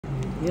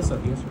Yes sir,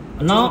 yes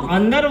sir. Now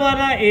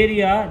underwara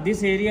area,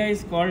 this area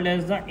is called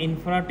as the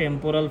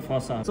infratemporal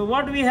fossa. So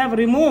what we have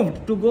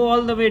removed to go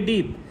all the way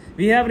deep?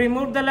 We have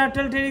removed the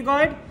lateral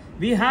pterygoid,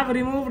 we have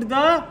removed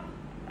the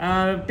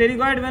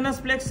pterygoid venous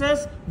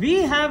plexus, we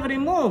have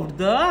removed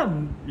the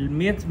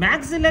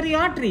maxillary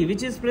artery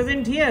which is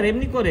present here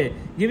emni kore,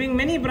 giving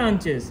many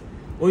branches.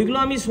 Oigulo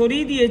ami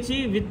soriye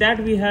diyechi, with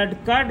that we had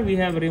cut, we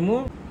have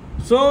removed.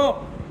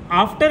 So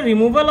after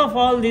removal of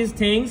all these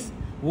things,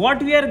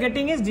 what we are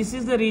getting is, this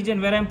is the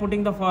region where I am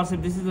putting the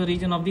forceps, this is the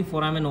region of the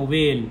foramen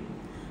ovale.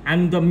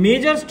 And the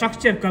major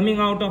structure coming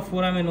out of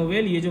foramen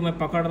ovale, ye jo main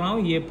pakad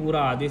raha hu, ye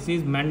pura, this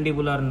is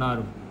mandibular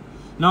nerve.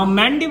 Now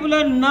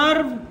mandibular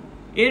nerve,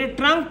 এর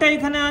ট্রাঙ্কটা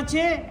এখানে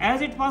আছে, as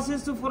it passes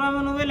to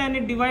foramen ovale and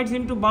it divides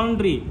into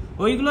boundary.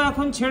 ওইগুলো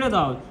এখন ছেড়ে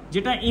দাও,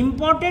 যেটা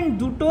important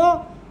দুটো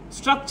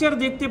structure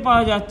देखते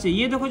पाया जाते हैं।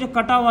 ये देखो जो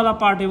कटा वाला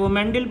पार्ट है वो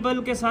मैंडिबल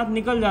के साथ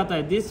निकल जाता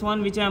है। This one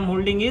which I am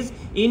holding is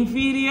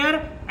inferior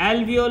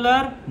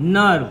alveolar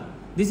nerve,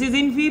 this is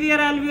inferior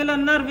alveolar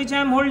nerve which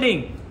I am holding.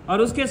 और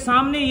उसके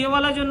सामने ये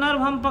वाला जो नर्व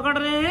हम पकड़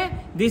रहे हैं,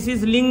 this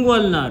is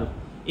lingual nerve,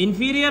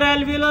 inferior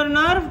alveolar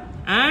nerve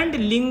and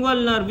lingual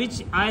nerve which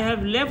I have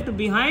left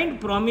behind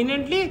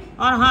prominently.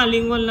 और हाँ,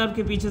 लिंगुअल नर्व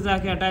के पीछे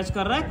जाके अटैच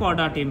कर रहा है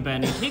कॉर्डा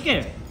टिम्पैनी, ठीक है।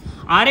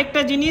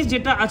 आरेकटा जिनिस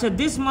जेटा, अच्छा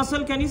this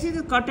muscle, can you see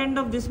this cut end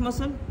of this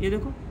muscle, ये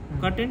देखो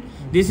cut and,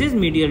 this is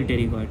medial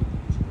pterygoid,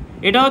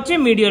 এটা হচ্ছে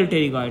মিডিয়াল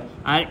টেরিগয়েড।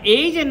 আর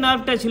এই যে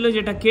নার্ভটা ছিল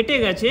যেটা কেটে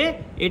গেছে,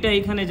 এটা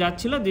এখানে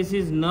যাচ্ছিল, this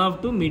is nerve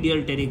two medial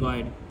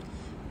pterygoid.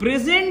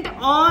 Present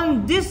on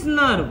this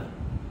nerve,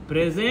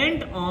 present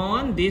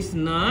on this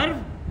nerve,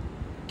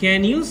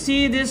 can you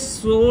see this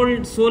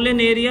swollen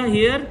area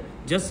here,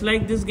 just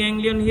like this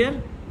ganglion here?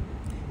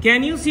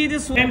 Can you see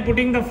this? I am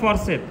putting the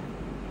forceps.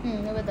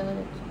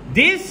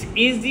 This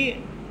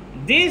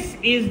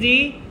is the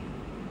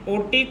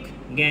otic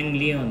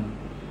ganglion.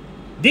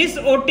 This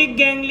otic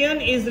ganglion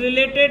is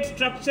related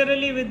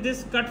structurally with this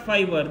cut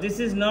fiber. This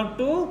is nerve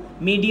to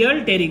medial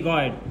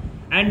pterygoid,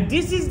 and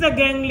this is the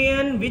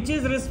ganglion which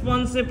is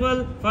responsible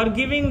for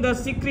giving the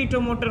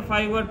secretomotor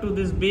fiber to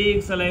this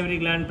big salivary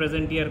gland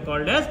present here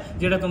called as,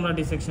 jeta tomra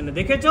dissection e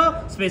dekhecho,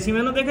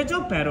 specimen o dekhecho,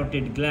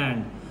 parotid gland.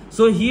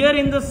 So here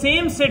in the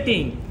same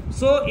setting,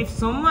 so if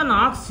someone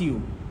asks you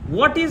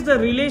what is the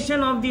relation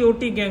of the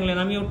otic ganglion,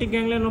 আমি otic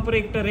ganglion ऊपर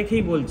एक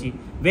रेखी बोलची,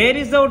 where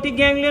is the otic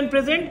ganglion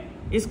present?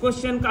 इस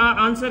question का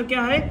answer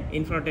क्या है?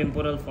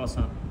 infratemporal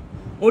fossa.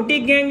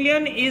 Otic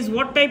ganglion is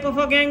what type of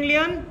a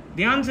ganglion?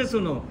 ध्यान से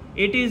सुनो,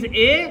 it is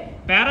a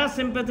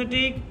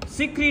parasympathetic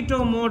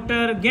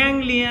secretomotor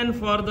ganglion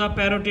for the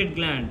parotid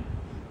gland.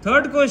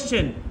 Third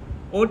question,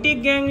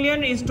 otic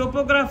ganglion is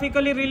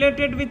topographically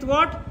related with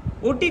what?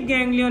 Otic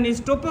ganglion is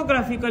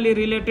topographically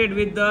related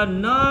with the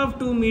nerve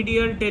to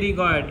medial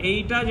pterygoid.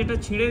 এইটা যেটা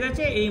ছিঁড়ে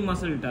গেছে এই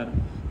মাসলটার,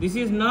 this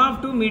is nerve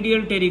to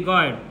medial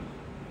pterygoid.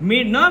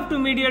 Nerve to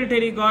medial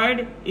pterygoid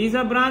is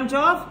a branch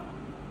of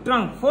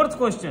trunk. Fourth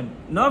question,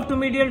 nerve to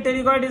medial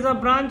pterygoid is a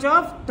branch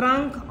of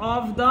trunk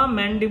of the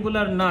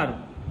mandibular nerve.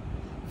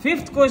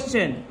 Fifth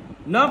question,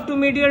 nerve to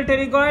medial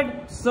pterygoid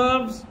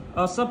serves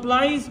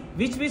supplies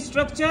which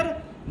structure?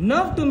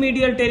 Nerve to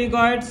medial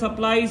pterygoid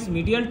supplies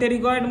medial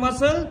pterygoid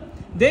muscle.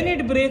 Then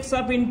it breaks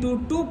up into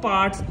two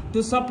parts to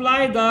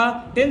supply the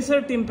tensor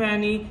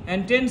tympani and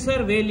tensor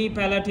veli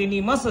palatini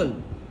muscle.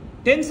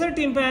 Tensor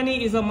tympani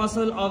is a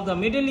muscle of the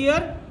middle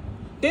ear.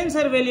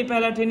 Tensor veli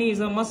palatini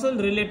is a muscle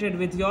related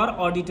with your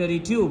auditory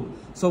tube.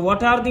 So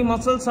what are the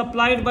muscles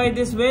supplied by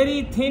this very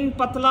thin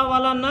patla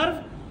wala nerve?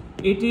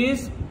 It is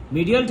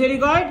medial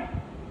pterygoid,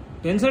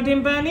 tensor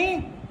tympani,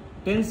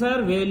 tensor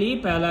veli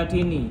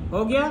palatini.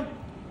 हो गया?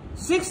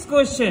 Sixth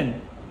question,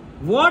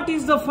 what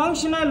is the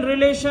functional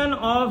relation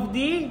of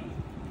the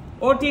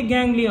otic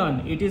ganglion?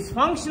 It is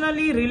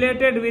functionally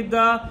related with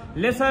the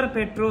lesser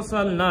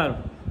petrosal nerve.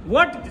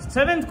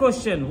 Seventh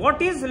question,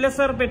 what is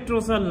lesser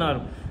petrosal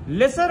nerve?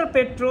 Lesser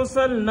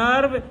petrosal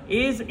nerve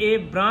is a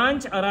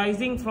branch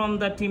arising from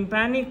the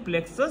tympanic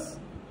plexus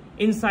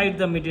inside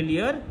the middle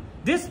ear.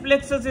 This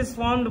plexus is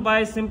formed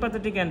by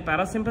sympathetic and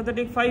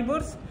parasympathetic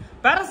fibers.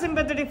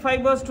 Parasympathetic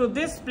fibers to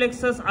this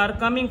plexus are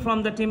coming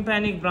from the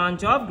tympanic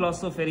branch of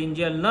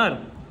glossopharyngeal nerve.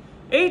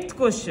 Eighth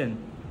question,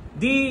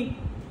 the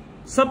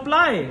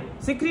supply,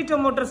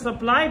 secretomotor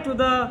supply to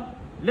the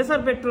lesser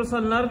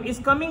petrosal nerve is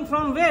coming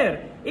from where?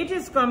 It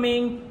is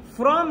coming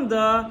from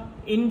the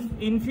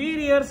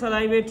inferior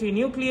salivatory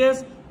nucleus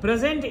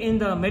present in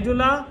the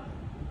medulla,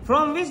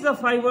 from which the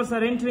fibers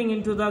are entering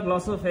into the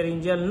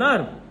glossopharyngeal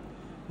nerve.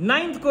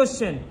 Ninth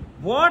question,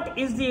 what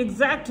is the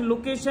exact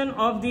location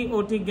of the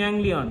otic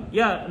ganglion?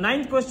 Yeah,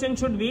 ninth question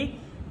should be,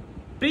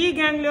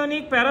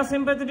 preganglionic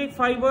parasympathetic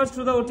fibers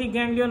to the otic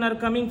ganglion are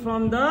coming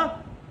from the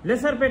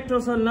lesser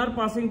petrosal nerve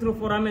passing through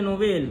foramen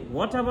ovale.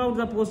 What about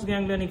the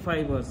postganglionic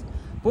fibers?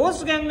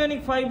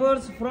 Postganglionic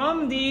fibers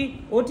from the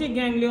otic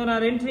ganglion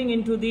are entering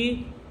into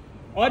the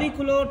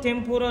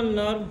auriculotemporal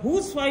nerve,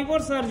 whose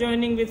fibers are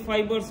joining with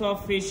fibers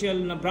of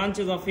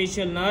branches of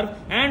facial nerve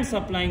and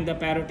supplying the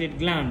parotid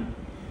gland.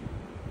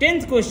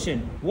 10th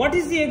question, what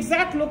is the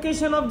exact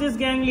location of this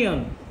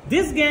ganglion?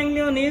 This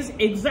ganglion is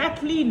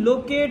exactly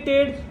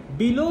located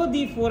below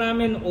the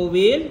foramen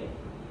ovale.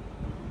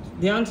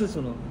 ध्यान से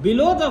सुनो,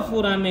 below the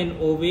foramen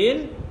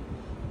ovale.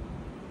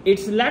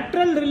 Its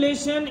lateral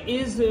relation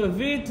is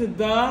with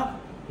the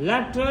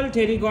lateral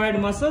pterygoid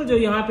muscle, जो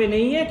यहाँ पे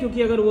नहीं है,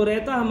 क्योंकि अगर वो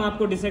रहता हम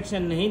आपको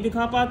डिसेक्शन नहीं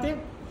दिखा पाते.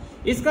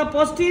 इसका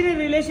पोस्टीरियर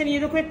रिलेशन, ये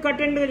देखो एक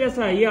कट एंड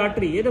जैसा है, ये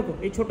आर्टरी, ये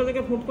देखो ये छोटा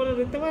सा फुट को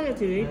देखते पाए.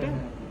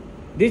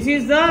 This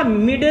is the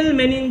middle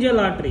meningeal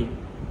artery.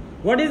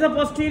 What is the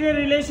posterior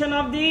relation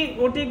of the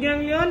otic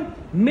ganglion?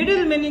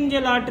 Middle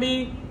meningeal artery,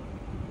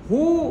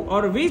 who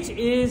or which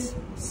is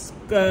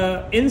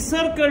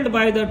encircled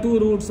by the two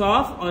roots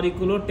of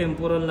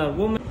auriculotemporal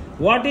nerve.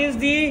 What is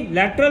the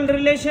lateral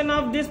relation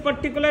of this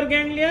particular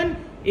ganglion?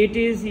 It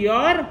is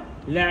your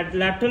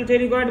lateral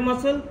pterygoid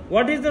muscle.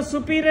 What is the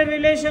superior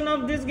relation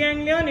of this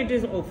ganglion? It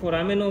is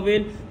foramen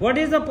ovale. What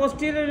is the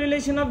posterior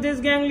relation of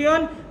this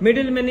ganglion?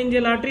 Middle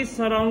meningeal artery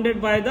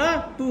surrounded by the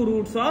two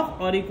roots of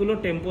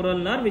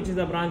auriculotemporal nerve, which is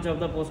a branch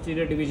of the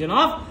posterior division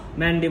of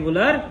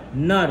mandibular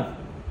nerve.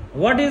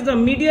 What is the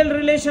medial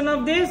relation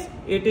of this?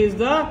 It is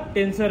the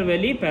tensor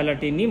veli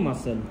palatini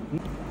muscle.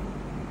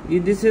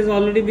 This has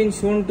already been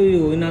shown to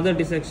you in other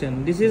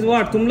dissection. This is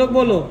what? तुम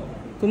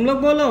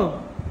लोग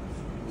बोलो.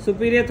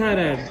 Superior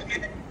thyroid.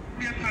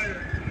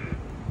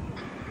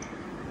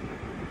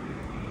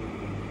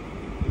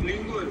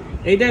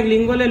 এইটা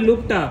লিঙ্গলের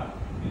লুপটা.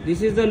 This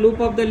is the loop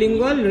of the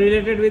lingual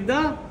related with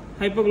the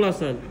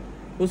hypoglossal.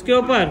 उसके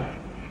ऊपर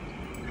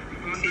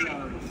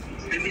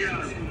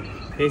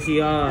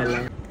facial.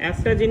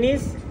 একটা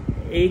জিনিস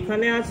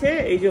এইখানে আছে,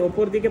 এই যে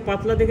উপর দিকে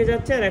পাতলা দিকে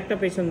যাচ্ছে আর একটা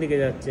পেছন দিকে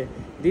যাচ্ছে.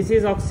 This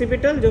is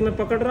occipital, जो मैं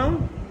पकड़ रहा हूँ.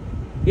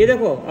 ये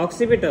देखो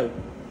occipital.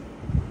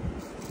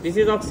 This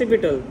is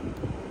occipital.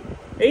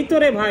 এই তো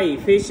রে ভাই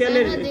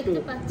ফেশিয়ালের একটু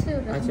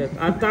আচ্ছা.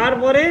 আর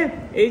তারপরে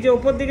এই যে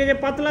উপর দিকে যে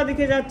পাতলা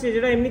দিকে যাচ্ছে,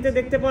 যেটা এমনিতে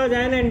দেখতে পাওয়া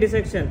যায় না in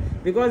dissection,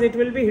 because it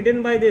will be hidden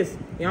by this.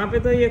 यहाँ पे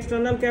तो ये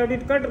एक्सटर्नल कैविटी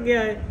कट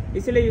गया है,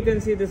 इसलिए you can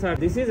see this.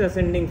 This is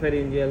ascending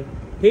pharyngeal.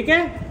 ठीक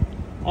है,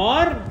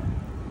 और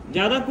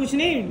ज्यादा कुछ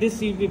नहीं. This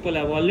see people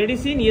have already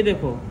seen. ये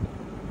देखो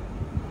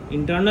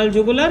internal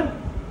jugular,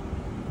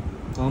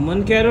 common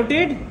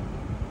carotid,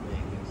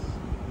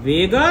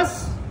 Vegas,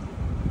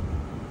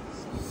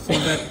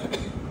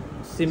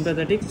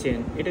 sympathetic chain.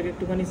 এটাকে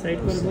একটুখানি সাইড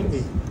করে বলবি,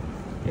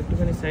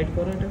 একটুখানি সাইড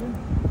করো এটাকে.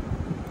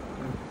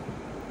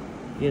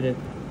 ये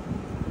देखो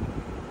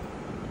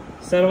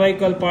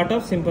cervical part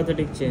of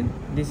sympathetic chain.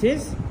 This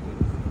is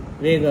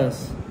vagus,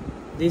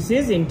 this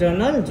is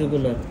internal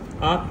jugular.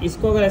 आप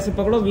इसको अगर ऐसे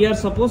पकड़ो, we are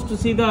suppose to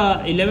see the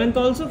 11th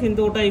also, কিন্তু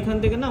ওটা এখান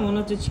থেকে না মনে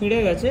হচ্ছে ছিঁড়ে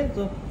গেছে.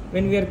 তো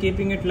when we are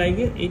keeping it like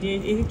এই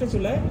দিকটা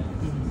চলে আয়,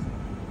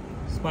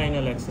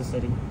 स्पाइनल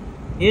एक्सेसरी.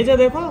 ये जो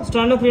देखो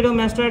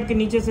स्टर्नोक्लीडोमास्टोइड के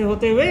नीचे से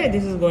होते हुए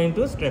दिस इज गोइंग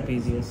टू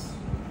स्ट्रेपेजियस.